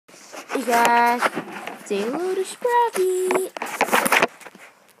Hey guys, say hello to Sprocket.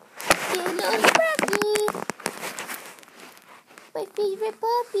 Say hello to Sprocket. My favorite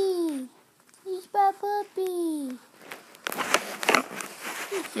puppy. He's my puppy.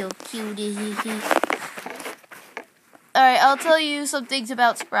 He's so cute, isn't he? Alright, I'll tell you some things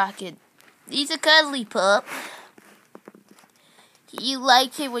about Sprocket. He's a cuddly pup. You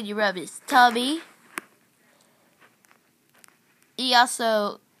like him when you rub his tummy. He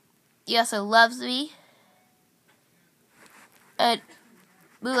also loves me. And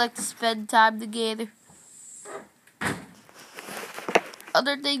we like to spend time together.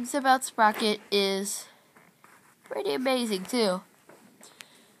 Other things about Sprocket is pretty amazing too.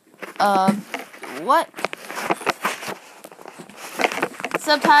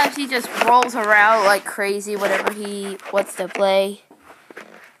 Sometimes he just rolls around like crazy whenever he wants to play.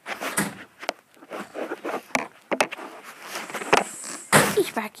 Hey,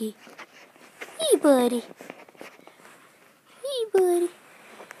 Sprocky. Hey, buddy. Hey, buddy.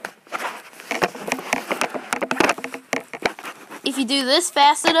 If you do this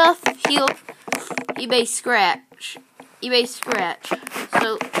fast enough, he may scratch. He may scratch.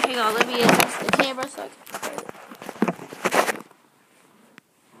 So, hang on, let me adjust the camera so I can try it.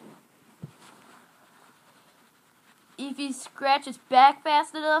 If he scratches back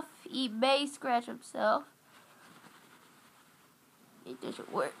fast enough, he may scratch himself. It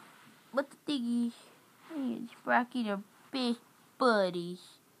doesn't work. But the thing is, me and Sprocky are best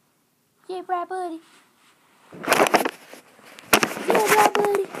buddies. Yeah, right, buddy. Yeah, right,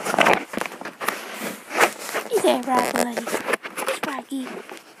 buddy. Is that right, buddy? Sprocky.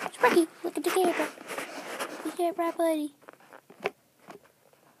 Sprocky, look at the camera. Is that right, buddy?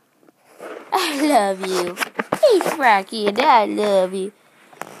 I love you. Hey, Sprocky, and I love you.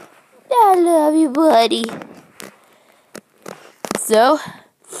 I love you, buddy. So,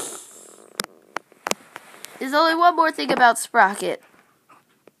 there's only one more thing about Sprocket.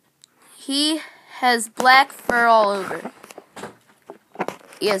 He has black fur all over.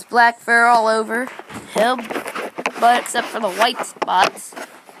 He has black fur all over him, but except for the white spots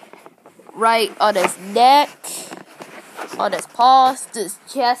right on his neck, on his paws, his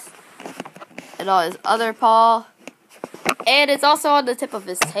chest, and on his other paw, and it's also on the tip of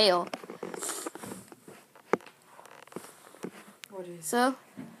his tail. So,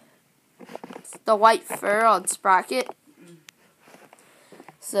 it's the white fur on Sprocket.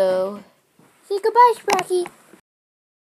 So, say goodbye, Sprocky.